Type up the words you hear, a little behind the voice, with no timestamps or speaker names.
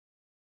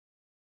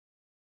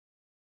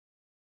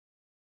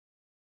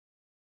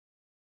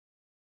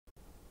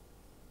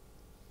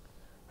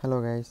Hello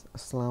guys,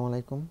 assalamu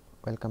alaikum.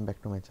 Welcome back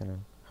to my channel.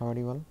 How are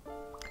you all?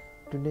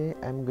 Today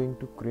I'm going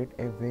to create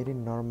a very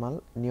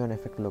normal neon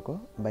effect logo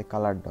by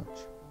color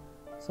dodge.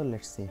 So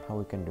let's see how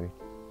we can do it.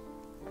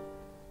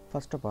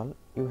 First of all,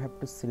 you have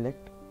to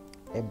select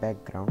a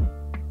background.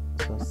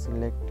 So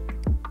select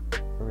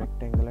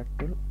rectangular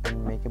tool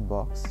and make a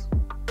box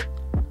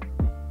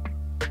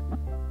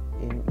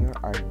in your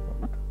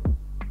artboard.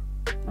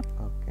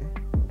 Okay,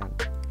 done.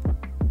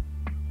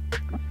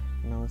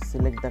 Now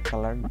select the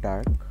color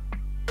dark.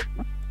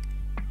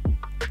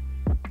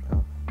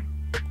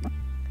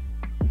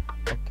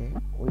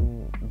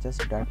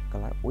 Just dark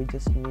color, we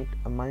just need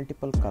a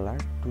multiple color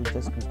to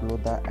just glow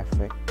the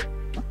effect.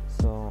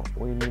 So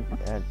we need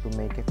to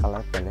make a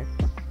color palette,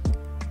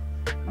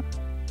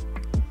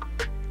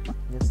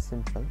 just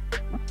simple.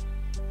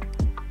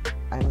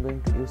 I'm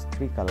going to use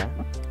 3 color,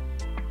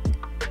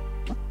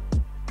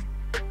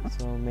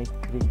 so make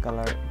 3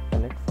 color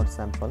palette for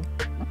sample.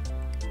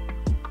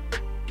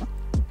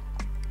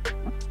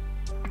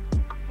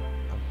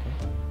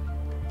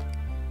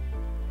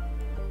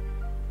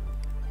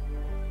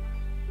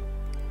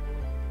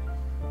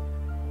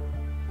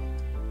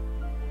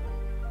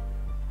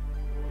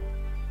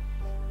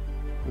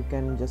 You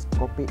can just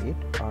copy it,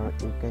 or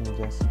you can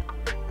just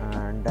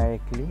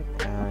directly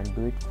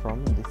do it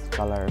from this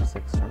color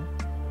section.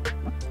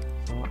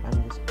 So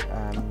I'm just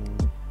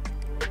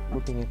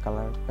putting a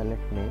color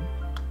palette name.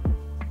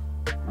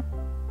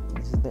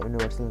 This is the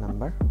universal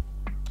number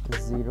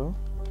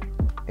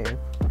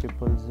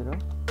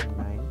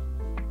 0F0009.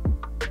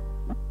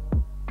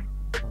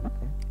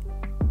 Okay.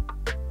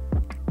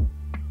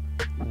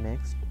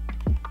 Next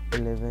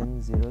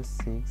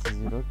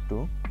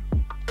 110602.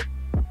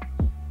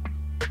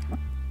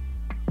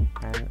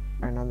 And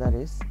another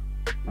is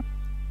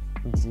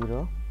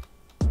 0F010C.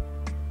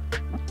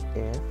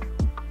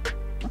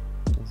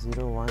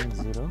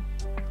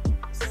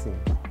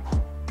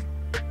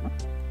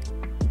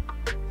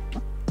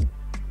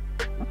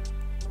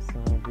 So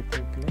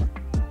everything clear?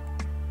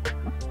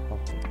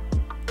 Okay.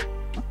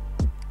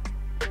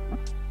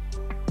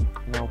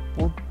 Now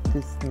put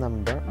this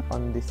number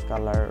on this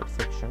color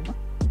section.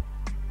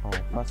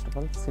 First of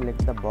all,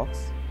 select the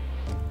box.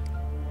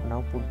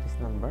 Now put this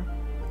number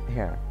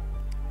here.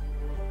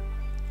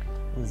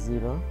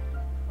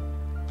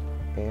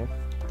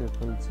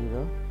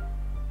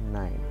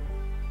 0F0009.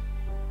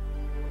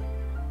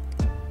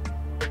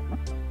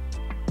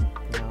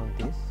 Now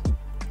this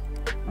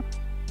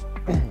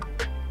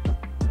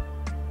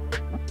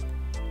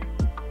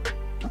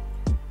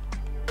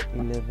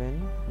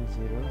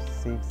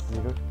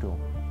 110602.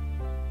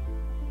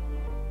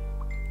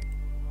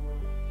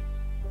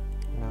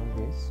 Now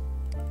this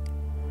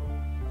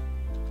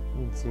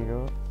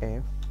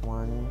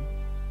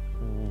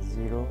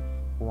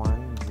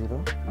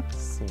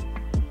 0F10C.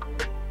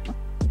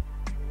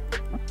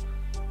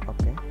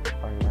 Okay,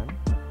 all done.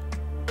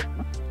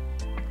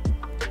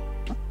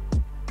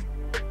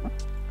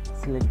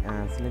 Select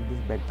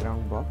this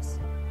background box,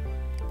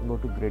 go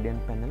to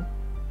gradient panel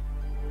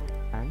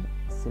and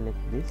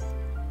select this.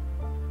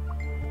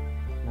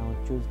 Now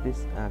choose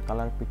this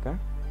color picker.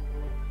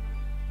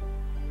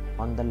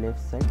 On the left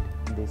side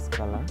this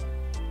color,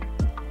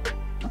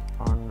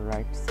 on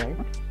right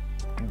side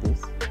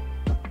this,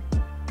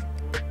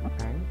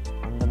 and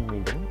on the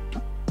middle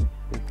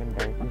you can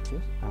directly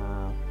choose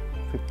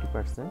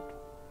 50%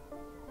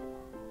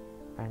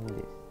 and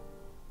this.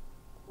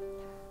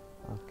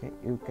 Okay,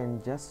 you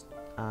can just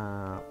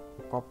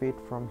copy it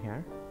from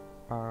here,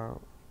 or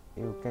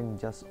you can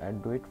just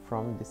do it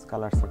from this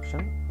color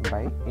section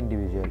by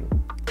individually.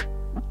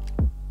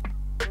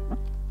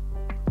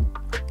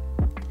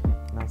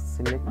 Now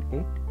select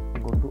it,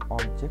 go to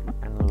object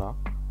and lock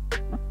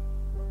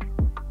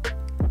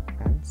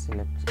and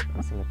select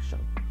selection.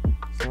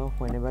 So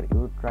whenever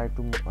you try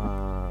to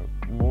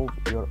move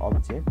your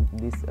object,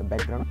 this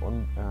background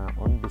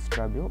won't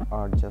disturb you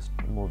or just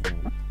moving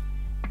it.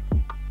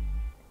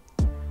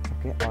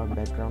 Okay, our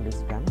background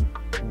is done.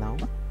 Now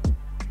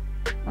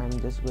I'm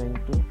just going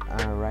to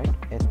write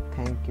a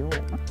thank you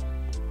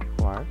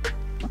word.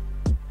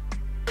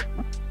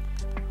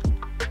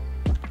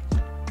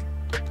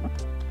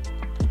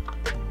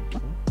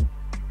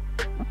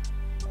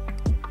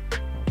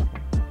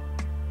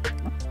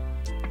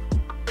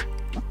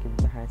 Keep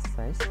the height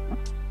size.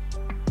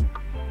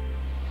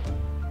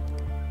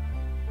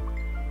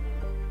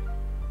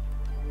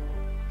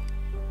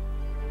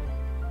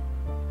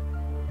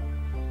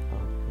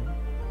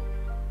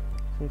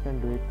 You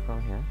can do it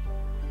from here.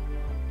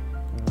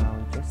 Now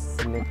just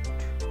select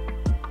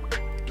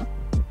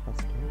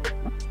first one.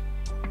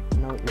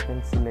 Now you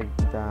can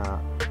select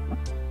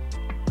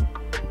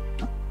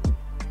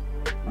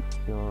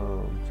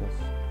your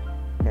just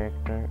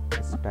character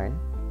style,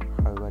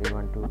 however you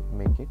want to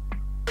make it.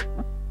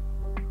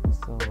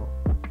 So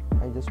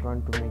I just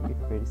want to make it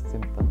very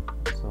simple,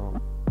 so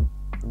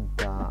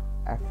the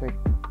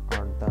effect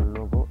or the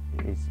logo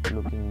is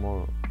looking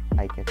more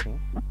eye-catching.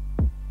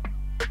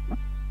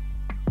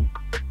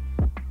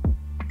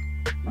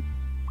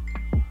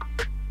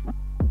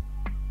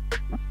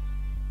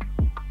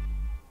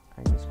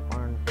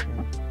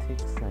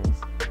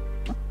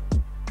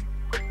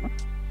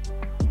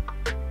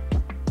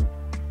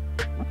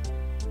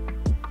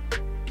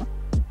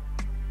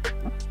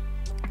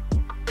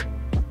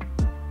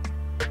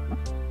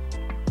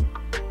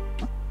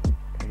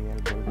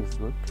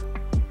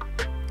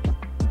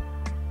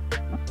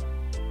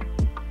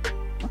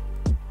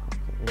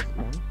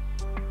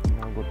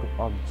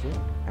 object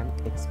and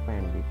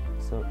expand it,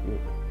 so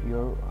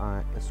your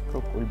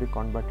stroke will be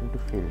converted to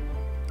fill.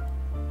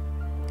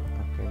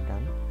 Okay,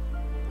 done.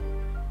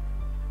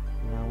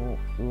 Now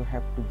you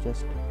have to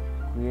just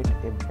create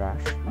a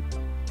brush.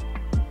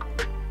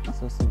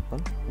 So simple,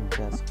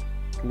 just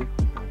click.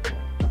 Okay,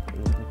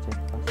 let me check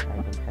first, I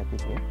don't have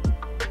it here.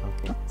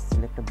 Okay,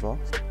 select a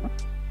box.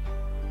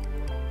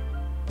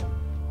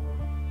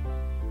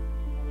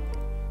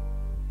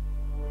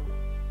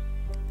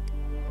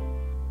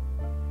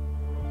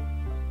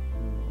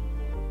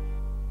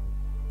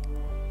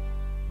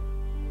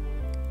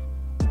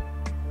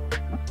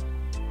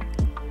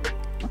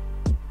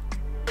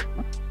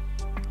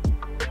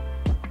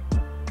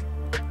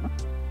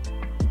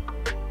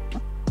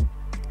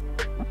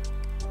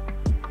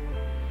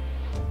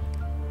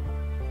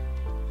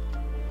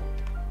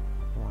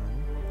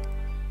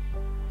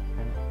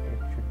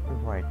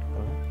 White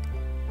color.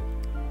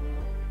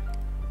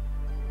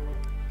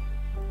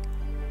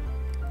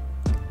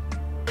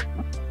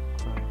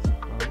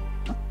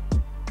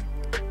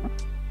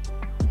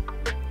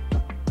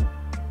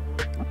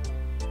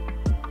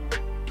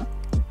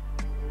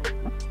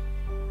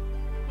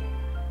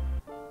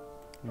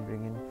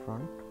 Bring in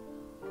front.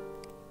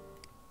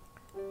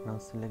 Now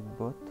select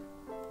both,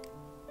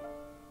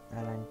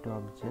 align to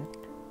object,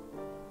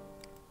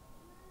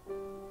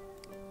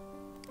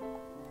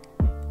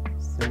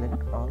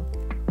 select all,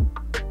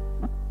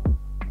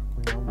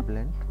 now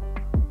blend.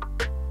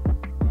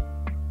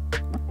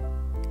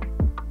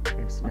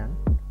 It's done.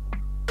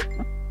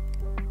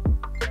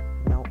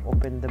 Now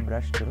open the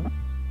brush tool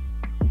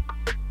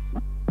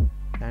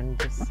and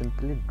just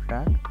simply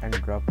drag and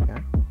drop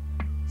here.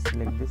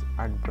 Select this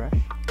art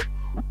brush,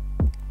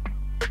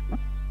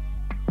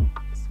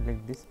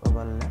 select this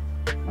overlap,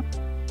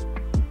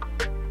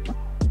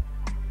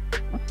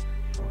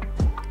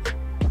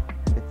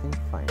 everything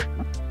fine.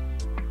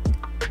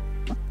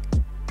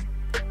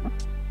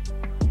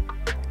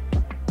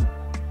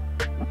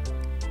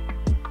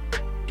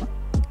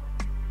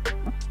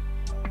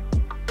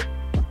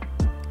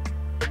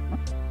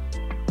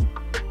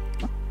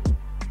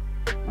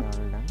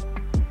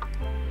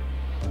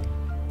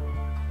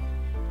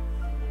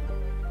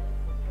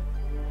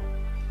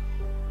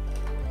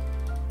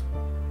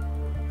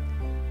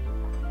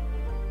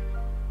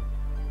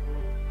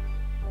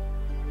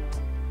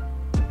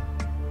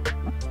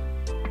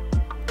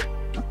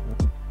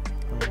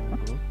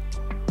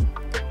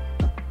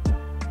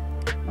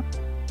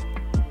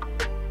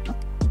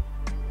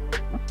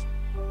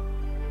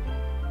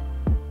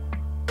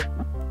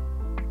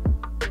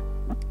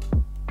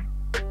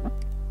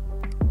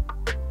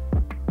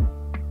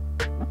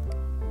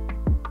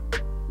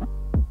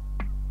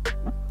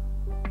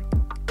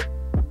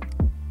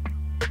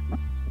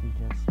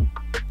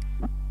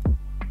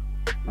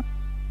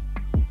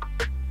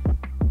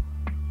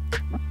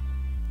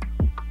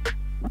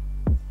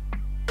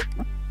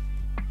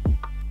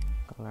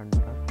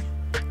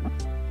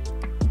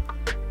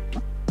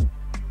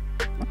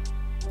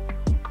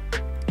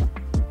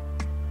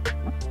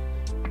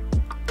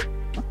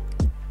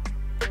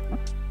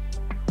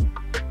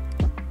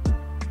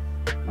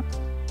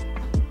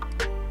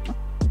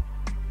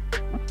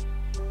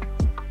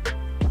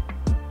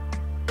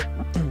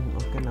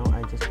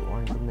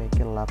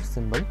 Love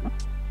symbol,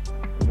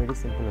 very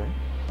simple way.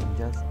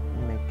 Just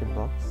make a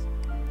box,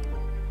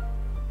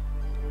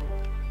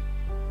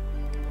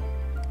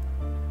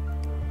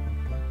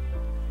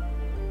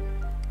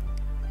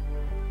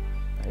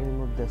 I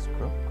remove the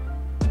stroke,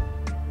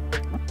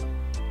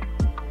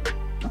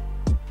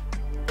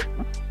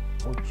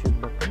 with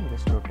shift button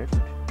just rotate,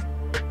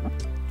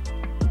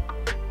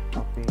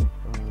 copy,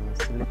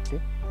 select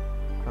it,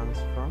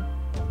 transform,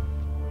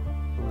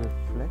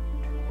 reflect,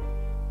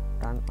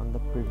 turn on the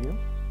preview,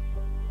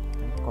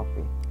 and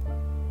copy,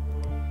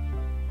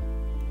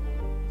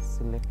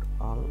 select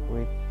all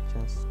with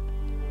just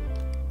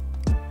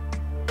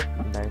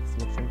direct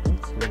selection tool,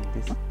 select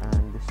this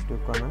and this two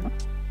corner,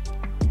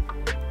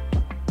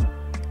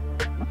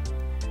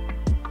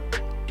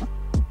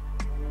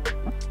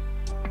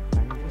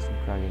 and just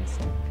drag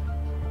inside.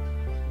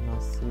 Now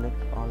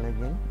select all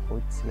again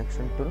with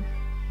selection tool,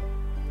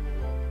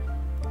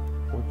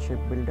 with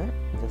shape builder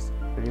just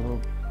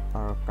remove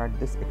or cut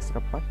this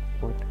extra part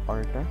with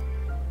alter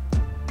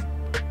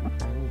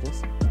and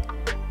just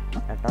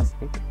attach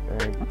it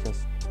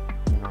just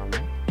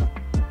normal.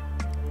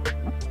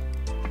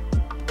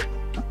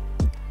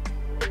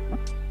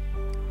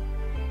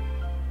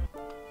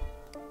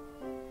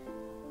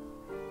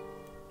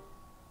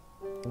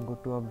 Go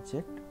to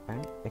object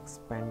and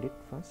expand it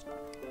first,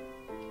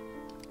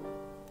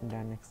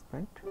 then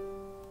expand.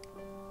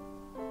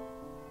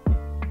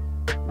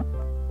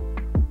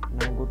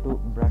 Now go to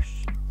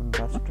brush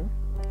tool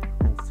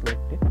and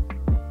select it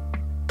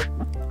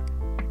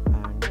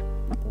and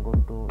go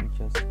to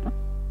just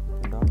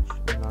dodge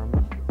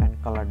normal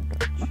and color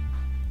dodge.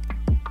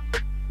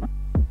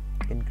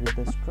 Increase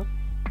the stroke.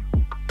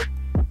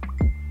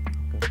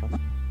 Okay,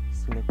 first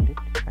select it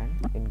and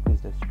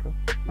increase the stroke.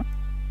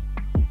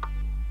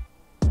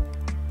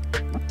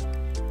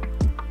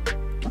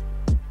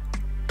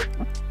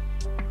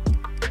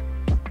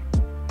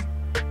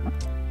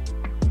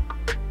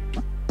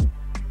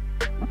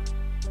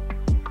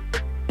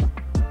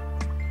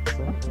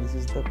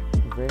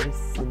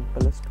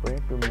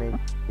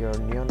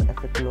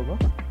 logo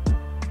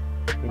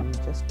in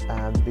just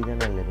a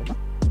beginner level.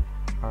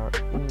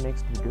 In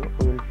next video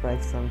we will try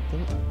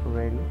something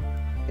really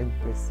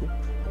impressive.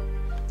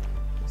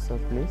 So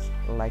please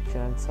like,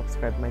 share and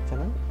subscribe my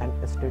channel and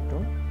stay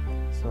tuned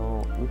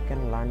so you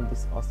can learn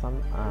this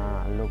awesome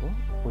logo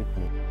with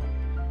me.